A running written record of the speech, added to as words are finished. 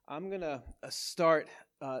I'm going to start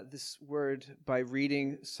this word by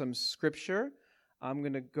reading some scripture. I'm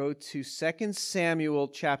going to go to 2 Samuel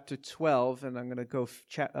chapter 12, and I'm going to go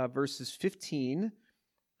verses 15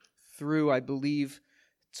 through, I believe,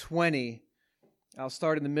 20. I'll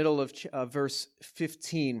start in the middle of verse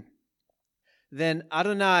 15. Then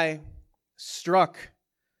Adonai struck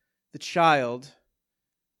the child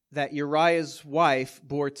that Uriah's wife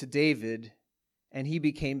bore to David, and he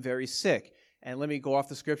became very sick. And let me go off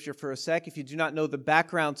the scripture for a sec. If you do not know the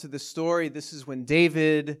background to this story, this is when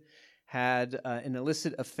David had an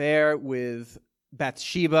illicit affair with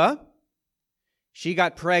Bathsheba. She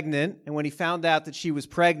got pregnant, and when he found out that she was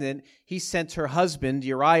pregnant, he sent her husband,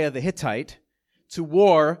 Uriah the Hittite, to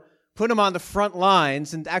war, put him on the front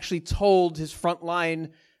lines, and actually told his front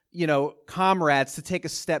line comrades to take a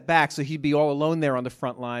step back so he'd be all alone there on the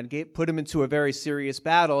front line, put him into a very serious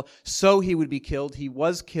battle so he would be killed. He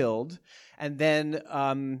was killed. And then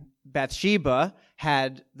Bathsheba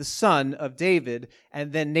had the son of David,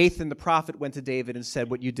 and then Nathan the prophet went to David and said,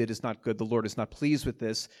 "What you did is not good. The Lord is not pleased with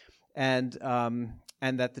this," and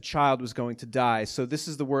that the child was going to die. So this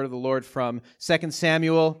is the word of the Lord from 2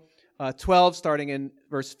 Samuel 12, starting in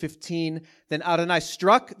verse 15. Then Adonai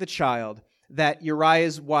struck the child that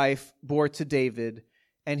Uriah's wife bore to David,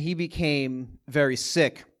 and he became very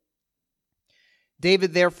sick.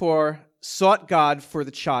 David therefore sought God for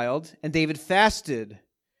the child, and David fasted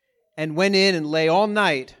and went in and lay all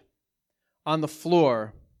night on the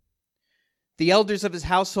floor. The elders of his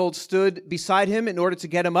household stood beside him in order to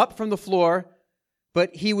get him up from the floor,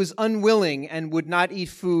 but he was unwilling and would not eat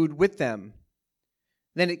food with them.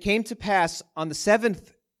 Then it came to pass on the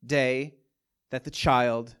seventh day that the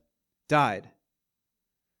child died.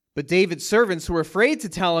 But David's servants were afraid to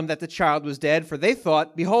tell him that the child was dead, for they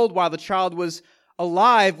thought, "Behold, while the child was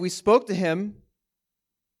alive, we spoke to him,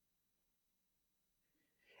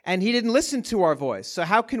 and he didn't listen to our voice. So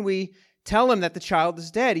how can we tell him that the child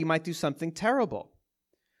is dead? He might do something terrible."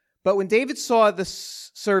 But when David saw the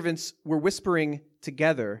servants were whispering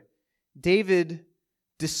together, David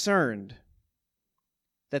discerned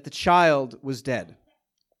that the child was dead.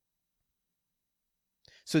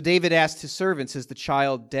 So David asked his servants, "Is the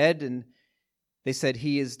child dead?" And they said,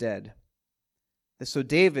 "He is dead." And so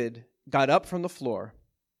David got up from the floor,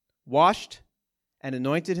 washed and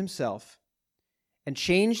anointed himself, and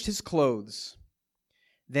changed his clothes.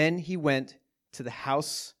 Then he went to the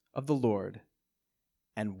house of the Lord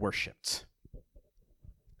and worshipped.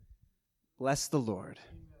 Bless the Lord.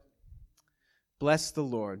 Bless the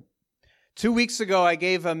Lord. 2 weeks ago, I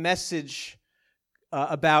gave a message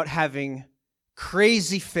about having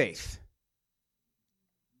crazy faith.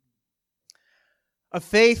 A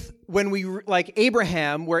faith when we, like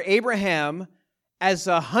Abraham, where Abraham, as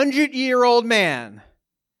a 100-year-old man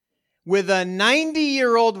with a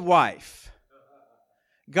 90-year-old wife,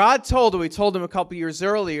 God told him, he told him a couple years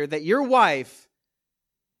earlier, that your wife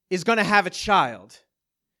is going to have a child.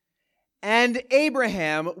 And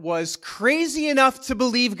Abraham was crazy enough to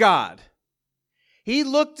believe God. He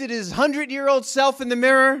looked at his 100-year-old self in the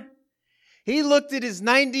mirror. He looked at his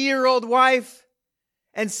 90-year-old wife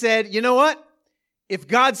and said, "You know what? If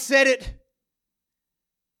God said it,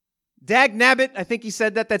 dag nabbit," I think he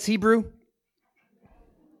said that, that's Hebrew.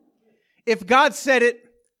 If God said it,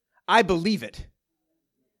 I believe it.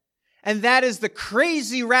 And that is the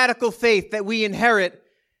crazy radical faith that we inherit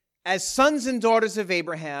as sons and daughters of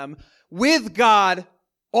Abraham. With God,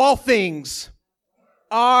 all things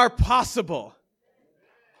are possible.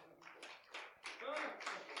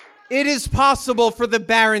 It is possible for the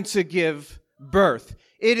barren to give birth.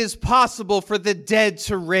 It is possible for the dead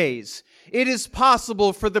to raise. It is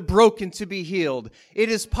possible for the broken to be healed. It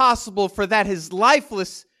is possible for that is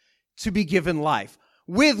lifeless to be given life.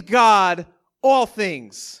 With God, all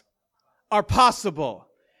things are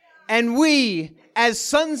possible. And we, as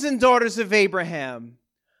sons and daughters of Abraham,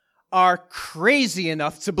 are crazy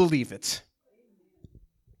enough to believe it.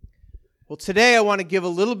 Well, today I want to give a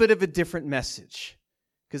little bit of a different message.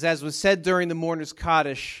 Because as was said during the Mourner's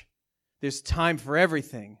Kaddish, there's time for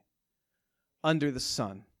everything under the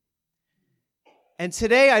sun. And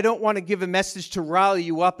today I don't want to give a message to rile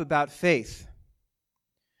you up about faith.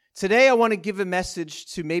 Today I want to give a message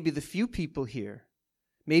to maybe the few people here,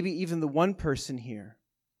 maybe even the one person here,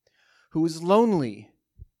 who is lonely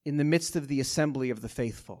in the midst of the assembly of the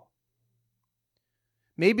faithful.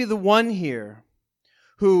 Maybe the one here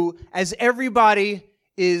who, as everybody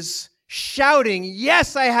is shouting,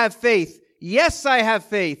 "Yes, I have faith. Yes, I have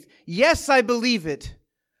faith. Yes, I believe it."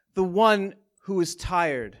 The one who is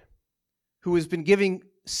tired, who has been giving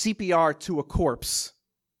CPR to a corpse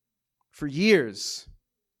for years,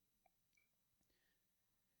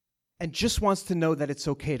 and just wants to know that it's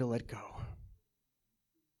okay to let go.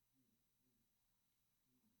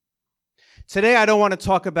 Today, I don't want to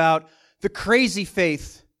talk about the crazy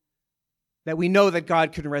faith that we know that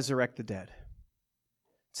God can resurrect the dead.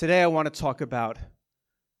 Today, I want to talk about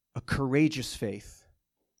a courageous faith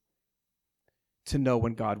to know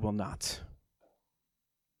when God will not.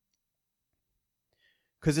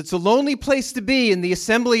 Because it's a lonely place to be in the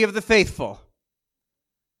assembly of the faithful.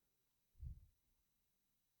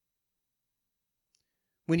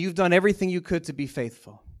 When you've done everything you could to be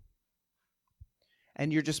faithful,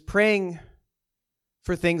 and you're just praying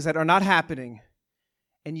for things that are not happening,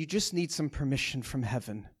 and you just need some permission from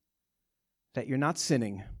heaven that you're not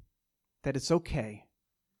sinning, that it's okay,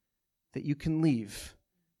 that you can leave,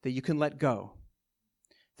 that you can let go,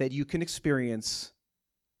 that you can experience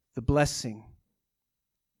the blessing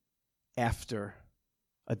after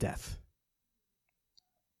a death.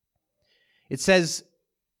 It says,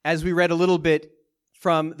 as we read a little bit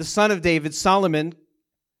from the son of David, Solomon,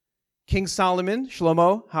 King Solomon,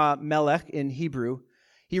 Shlomo HaMelech in Hebrew,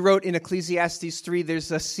 he wrote in Ecclesiastes 3,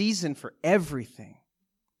 there's a season for everything.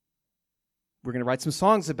 We're going to write some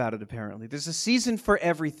songs about it, apparently. There's a season for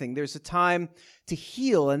everything. There's a time to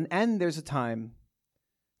heal, and there's a time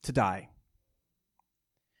to die.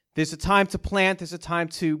 There's a time to plant. There's a time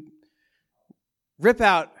to rip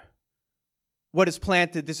out what is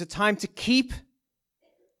planted. There's a time to keep,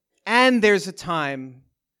 and there's a time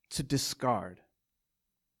to discard.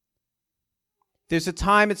 There's a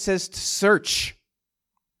time, it says, to search.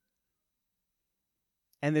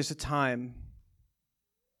 And there's a time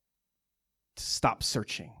to stop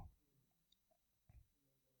searching.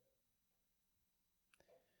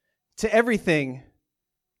 To everything,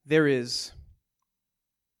 there is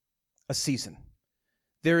a season.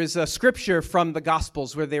 There is a scripture from the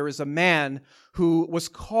Gospels where there is a man who was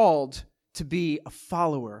called to be a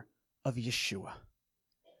follower of Yeshua.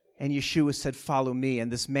 And Yeshua said, "Follow me."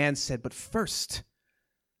 And this man said, "But first,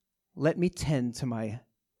 let me tend to my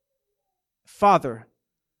father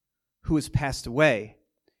who has passed away."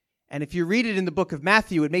 And if you read it in the book of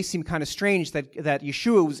Matthew, it may seem kind of strange that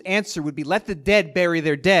Yeshua's answer would be, "Let the dead bury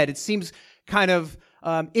their dead." It seems kind of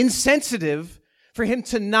insensitive for him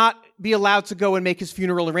to not be allowed to go and make his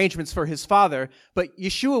funeral arrangements for his father. But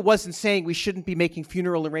Yeshua wasn't saying we shouldn't be making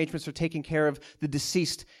funeral arrangements or taking care of the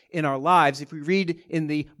deceased in our lives. If we read in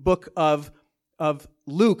the book of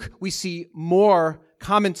Luke, we see more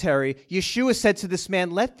commentary. Yeshua said to this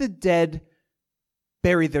man, "Let the dead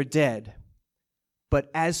bury their dead. But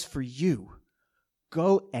as for you,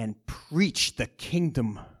 go and preach the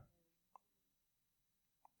kingdom."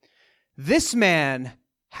 This man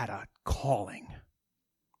had a calling.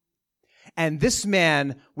 And this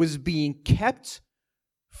man was being kept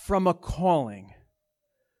from a calling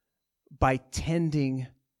by tending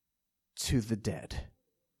to the dead.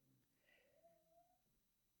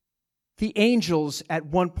 The angels at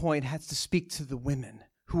one point had to speak to the women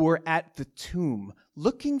who were at the tomb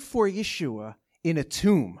looking for Yeshua in a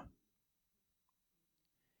tomb.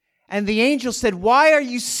 And the angel said, "Why are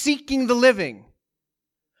you seeking the living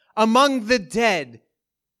among the dead?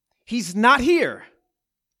 He's not here."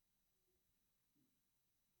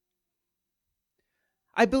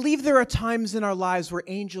 I believe there are times in our lives where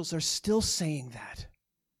angels are still saying that.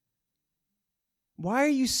 Why are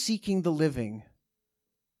you seeking the living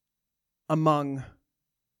among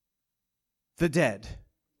the dead?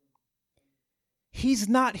 He's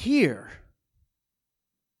not here.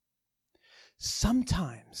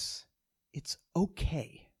 Sometimes it's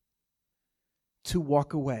okay to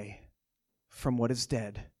walk away from what is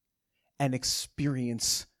dead and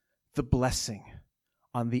experience the blessing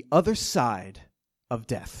on the other side of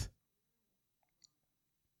death.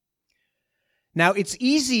 Now, it's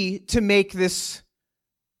easy to make this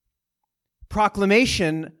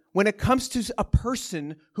proclamation when it comes to a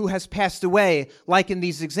person who has passed away. Like in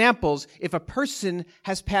these examples, if a person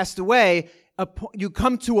has passed away, you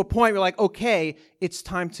come to a point where you're like, okay, it's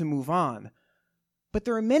time to move on. But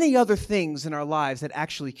there are many other things in our lives that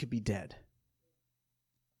actually could be dead.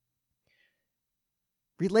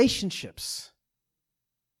 Relationships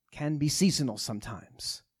can be seasonal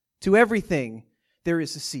sometimes. To everything, there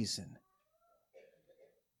is a season.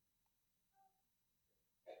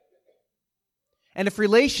 And if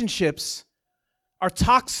relationships are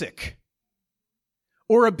toxic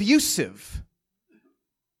or abusive,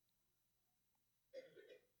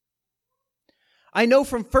 I know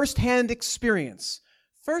from firsthand experience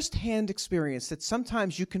that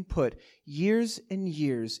sometimes you can put years and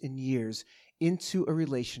years and years into a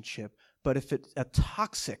relationship, but if it's a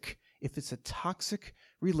toxic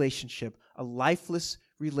relationship, a lifeless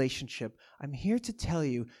relationship, I'm here to tell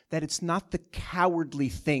you that it's not the cowardly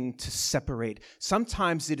thing to separate.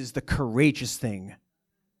 Sometimes it is the courageous thing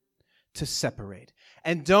to separate.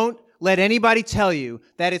 And don't let anybody tell you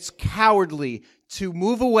that it's cowardly to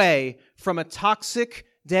move away from a toxic,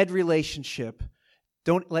 dead relationship.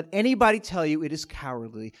 Don't let anybody tell you it is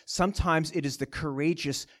cowardly. Sometimes it is the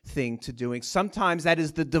courageous thing to doing. Sometimes that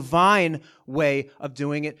is the divine way of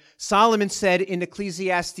doing it. Solomon said in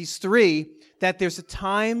Ecclesiastes 3 that there's a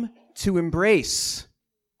time to embrace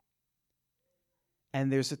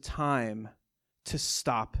and there's a time to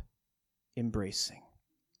stop embracing.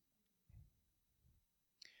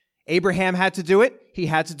 Abraham had to do it. He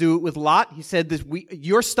had to do it with Lot. He said,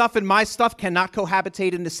 your stuff and my stuff cannot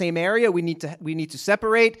cohabitate in the same area. We need to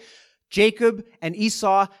separate. Jacob and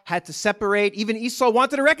Esau had to separate. Even Esau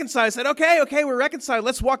wanted to reconcile. He said, okay, we're reconciled.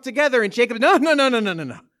 Let's walk together. And Jacob, no.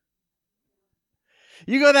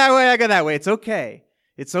 You go that way, I go that way. It's okay.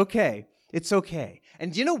 It's okay. It's okay.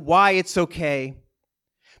 And do you know why it's okay?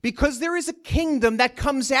 Because there is a kingdom that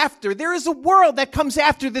comes after. There is a world that comes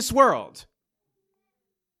after this world.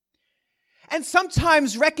 And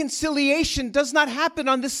sometimes reconciliation does not happen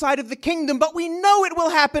on this side of the kingdom, but we know it will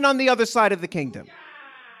happen on the other side of the kingdom.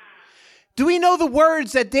 Do we know the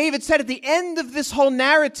words that David said at the end of this whole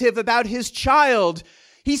narrative about his child?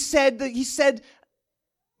 He said,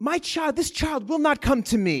 my child, this child will not come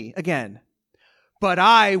to me again, but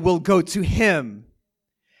I will go to him.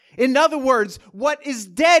 In other words, what is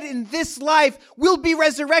dead in this life will be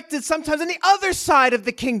resurrected sometimes on the other side of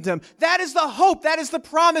the kingdom. That is the hope. That is the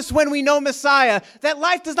promise when we know Messiah, that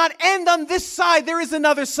life does not end on this side. There is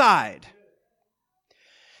another side.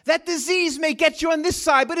 That disease may get you on this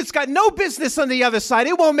side, but it's got no business on the other side.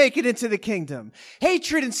 It won't make it into the kingdom.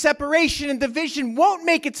 Hatred and separation and division won't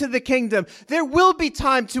make it to the kingdom. There will be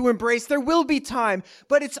time to embrace. There will be time,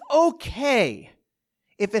 but it's okay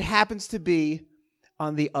if it happens to be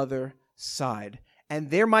on the other side. And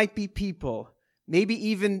there might be people, maybe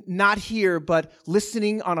even not here, but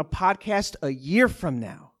listening on a podcast a year from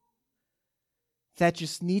now, that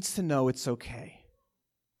just needs to know it's okay.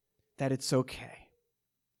 That it's okay.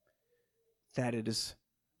 That it is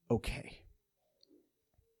okay.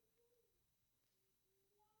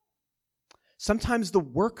 Sometimes the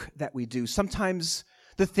work that we do, sometimes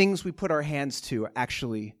the things we put our hands to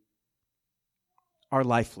actually are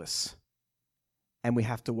lifeless. And we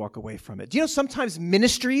have to walk away from it. Do you know sometimes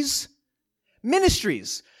ministries,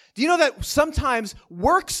 do you know that sometimes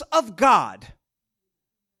works of God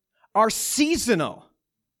are seasonal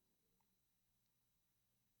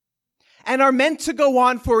and are meant to go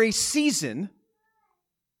on for a season?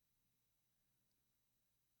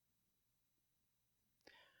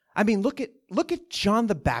 I mean, look at John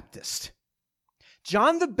the Baptist.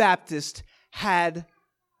 John the Baptist had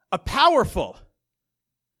a powerful,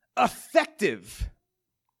 effective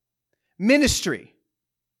ministry.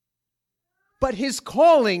 But his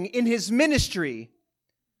calling in his ministry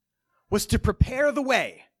was to prepare the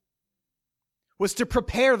way.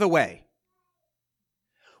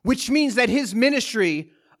 Which means that his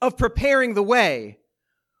ministry of preparing the way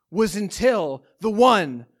was until the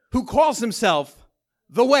one who calls himself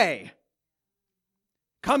the Way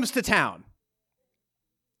comes to town.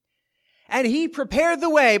 And he prepared the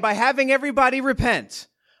way by having everybody repent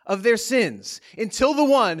of their sins until the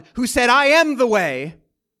one who said, I am the way,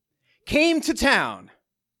 came to town.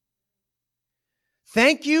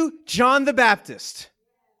 Thank you, John the Baptist.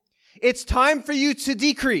 It's time for you to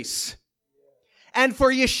decrease and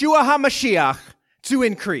for Yeshua HaMashiach to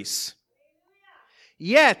increase.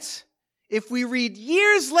 Yet, if we read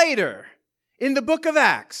years later in the book of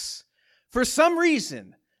Acts, for some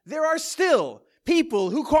reason, there are still people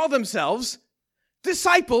who call themselves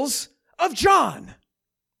disciples of John,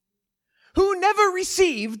 who never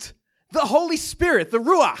received the Holy Spirit, the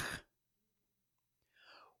Ruach.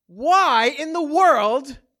 Why in the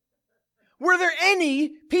world were there any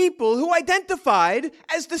people who identified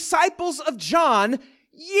as disciples of John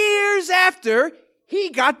years after he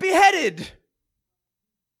got beheaded?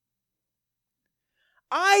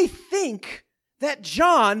 I think that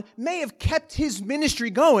John may have kept his ministry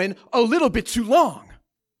going a little bit too long.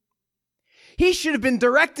 He should have been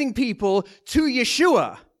directing people to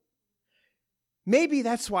Yeshua. Maybe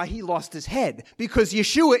that's why he lost his head, because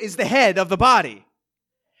Yeshua is the head of the body.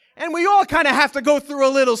 And we all kind of have to go through a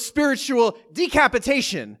little spiritual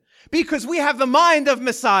decapitation because we have the mind of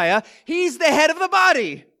Messiah. He's the head of the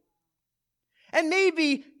body. And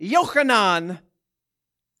maybe Yochanan,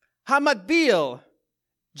 Hamatbil,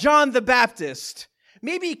 John the Baptist,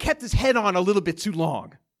 maybe he kept his head on a little bit too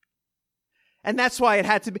long. And that's why it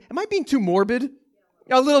had to be. Am I being too morbid?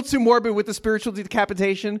 A little too morbid with the spiritual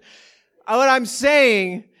decapitation. What I'm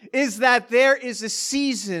saying is that there is a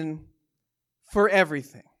season for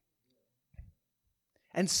everything.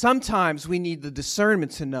 And sometimes we need the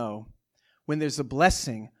discernment to know when there's a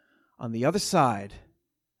blessing on the other side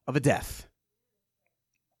of a death.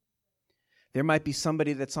 There might be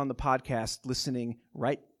somebody that's on the podcast listening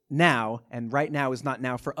right now, and right now is not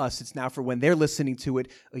now for us, it's now for when they're listening to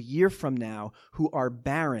it a year from now, who are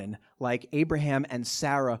barren, like Abraham and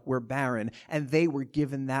Sarah were barren, and they were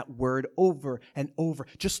given that word over and over.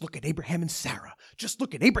 Just look at Abraham and Sarah. Just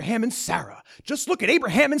look at Abraham and Sarah. Just look at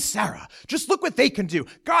Abraham and Sarah. Just look what they can do.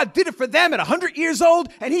 God did it for them at 100 years old,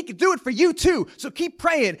 and he can do it for you too. So keep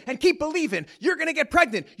praying and keep believing. You're going to get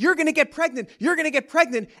pregnant. You're going to get pregnant. You're going to get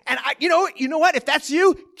pregnant. And you know what? If that's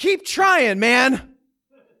you, keep trying, man.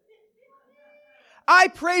 I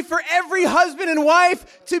pray for every husband and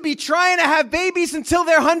wife to be trying to have babies until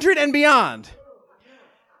they're 100 and beyond.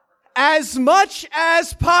 As much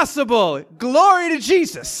as possible. Glory to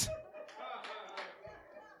Jesus.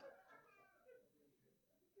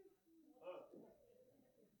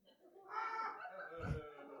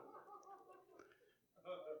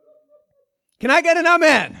 Can I get an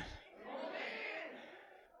amen?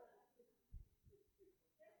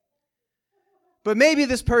 But maybe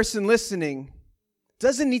this person listening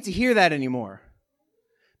doesn't need to hear that anymore.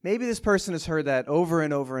 Maybe this person has heard that over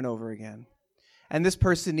and over and over again. And this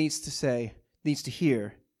person needs to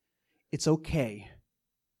hear, it's okay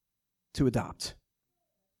to adopt.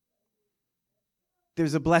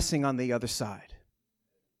 There's a blessing on the other side.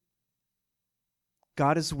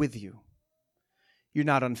 God is with you. You're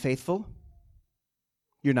not unfaithful.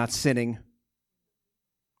 You're not sinning.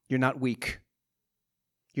 You're not weak.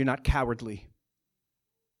 You're not cowardly.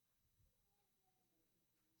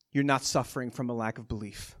 You're not suffering from a lack of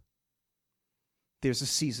belief. There's a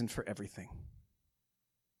season for everything.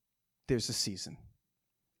 There's a season.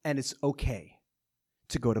 And it's okay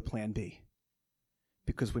to go to plan B.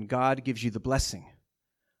 Because when God gives you the blessing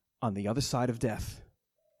on the other side of death,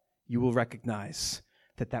 you will recognize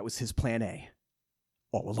that that was his plan A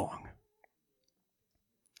all along.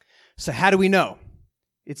 So how do we know?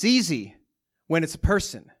 It's easy when it's a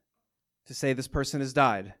person to say this person has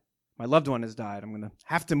died. My loved one has died. I'm going to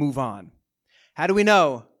have to move on. How do we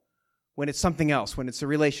know when it's something else, when it's a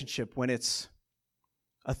relationship, when it's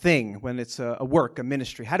a thing, when it's a work, a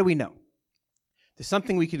ministry? How do we know? There's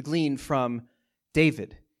something we could glean from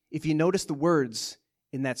David. If you notice the words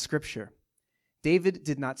in that scripture, David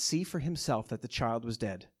did not see for himself that the child was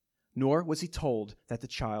dead, nor was he told that the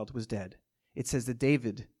child was dead. It says that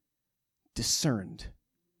David discerned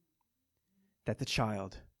that the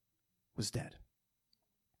child was dead.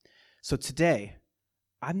 So today,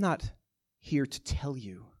 I'm not here to tell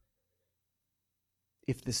you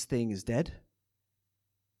if this thing is dead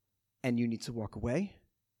and you need to walk away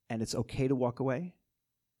and it's okay to walk away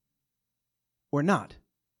or not.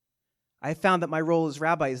 I have found that my role as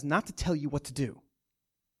rabbi is not to tell you what to do,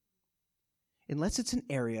 unless it's an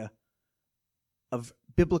area of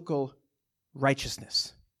biblical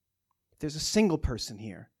righteousness. If there's a single person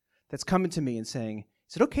here that's coming to me and saying,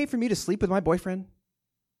 is it okay for me to sleep with my boyfriend?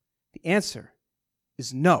 The answer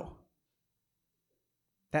is no.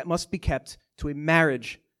 That must be kept to a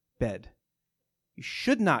marriage bed. You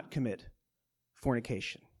should not commit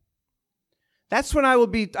fornication. That's when I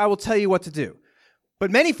will tell you what to do.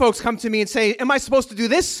 But many folks come to me and say, am I supposed to do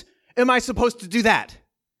this? Am I supposed to do that?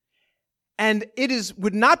 And it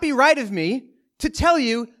would not be right of me to tell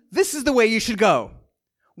you this is the way you should go,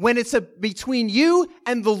 when it's between you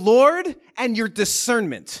and the Lord and your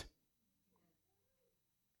discernment.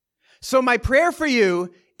 So my prayer for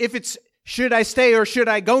you, if it's should I stay or should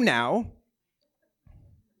I go now,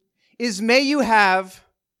 is may you have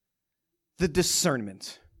the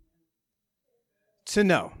discernment to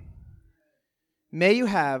know. May you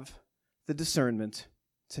have the discernment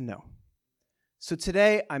to know. So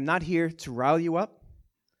today, I'm not here to rile you up.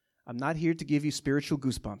 I'm not here to give you spiritual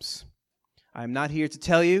goosebumps. I'm not here to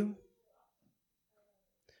tell you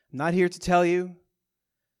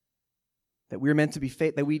that we're meant to be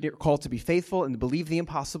that we are called to be faithful and to believe the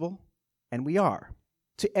impossible, and we are.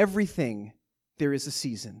 To everything, there is a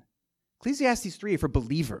season. Ecclesiastes 3 for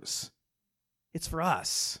believers. It's for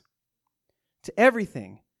us. To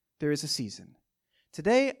everything, there is a season.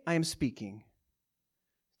 Today, I am speaking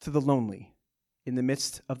to the lonely in the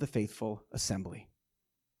midst of the faithful assembly.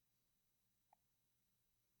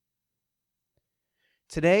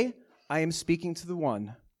 Today, I am speaking to the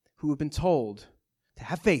one who have been told to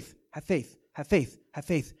have faith, have faith, have faith, have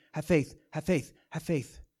faith, have faith, have faith, have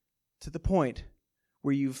faith, to the point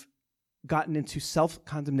where you've gotten into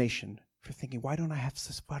self-condemnation for thinking, why don't I have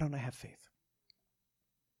faith?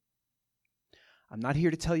 I'm not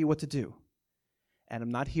here to tell you what to do, and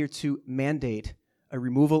I'm not here to mandate a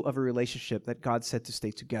removal of a relationship that God said to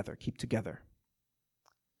stay together, keep together.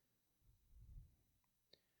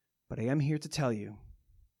 But I am here to tell you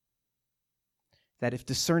that if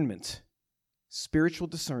discernment, spiritual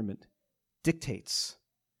discernment, dictates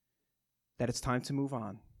that it's time to move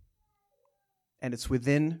on, and it's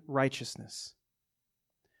within righteousness,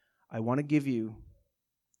 I want to give you,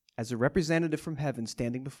 as a representative from heaven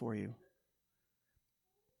standing before you,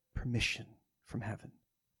 permission from heaven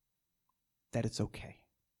that it's okay.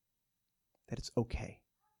 That it's okay.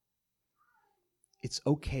 It's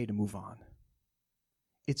okay to move on.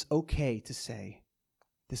 It's okay to say,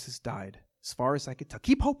 this has died as far as I could tell.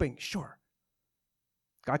 Keep hoping, sure.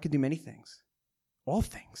 God can do many things, all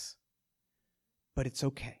things. But it's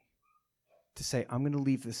okay to say, I'm going to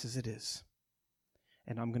leave this as it is,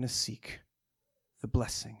 and I'm going to seek the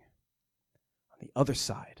blessing on the other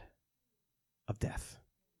side of death.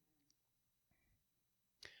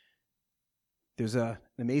 There's an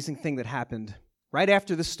amazing thing that happened right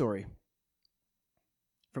after this story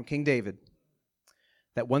from King David,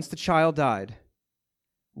 that once the child died,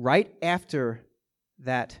 right after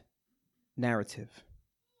that narrative,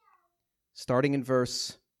 starting in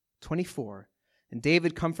verse 24, and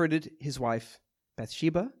David comforted his wife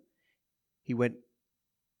Bathsheba. He went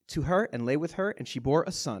to her and lay with her, and she bore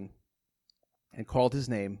a son and called his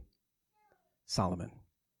name Solomon.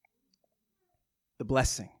 The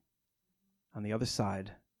blessing on the other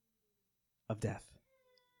side of death.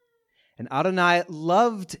 And Adonai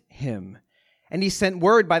loved him, and he sent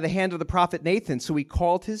word by the hand of the prophet Nathan, so he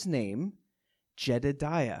called his name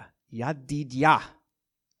Jedediah, Yadidyah,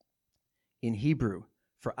 in Hebrew,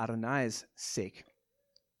 for Adonai's sake.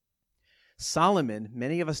 Solomon,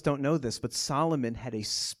 many of us don't know this, but Solomon had a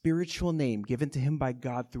spiritual name given to him by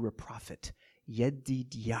God through a prophet,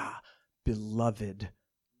 Yedidyah, beloved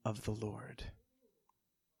of the Lord.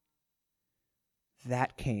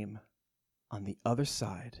 That came on the other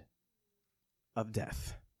side of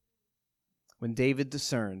death. When David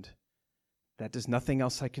discerned that there's nothing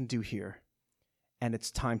else I can do here, and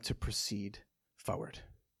it's time to proceed forward.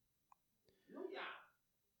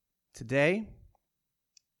 Today,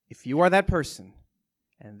 if you are that person,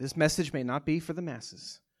 and this message may not be for the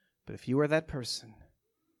masses, but if you are that person,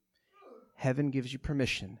 heaven gives you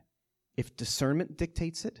permission, if discernment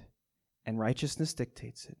dictates it and righteousness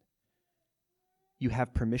dictates it, you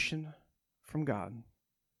have permission from God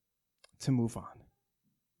to move on.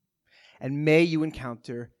 And may you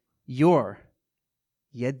encounter your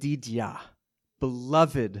Yedidyah,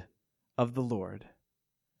 beloved of the Lord,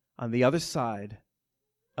 on the other side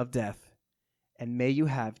of death. And may you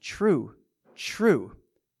have true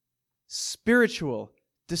spiritual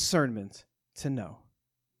discernment to know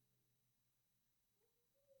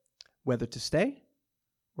whether to stay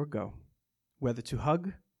or go, whether to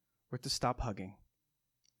hug or to stop hugging,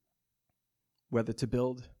 whether to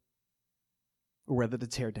build or whether to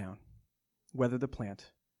tear down, whether to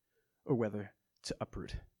plant or whether to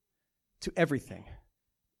uproot. To everything,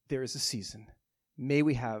 there is a season. May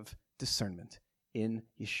we have discernment in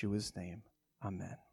Yeshua's name. Amen.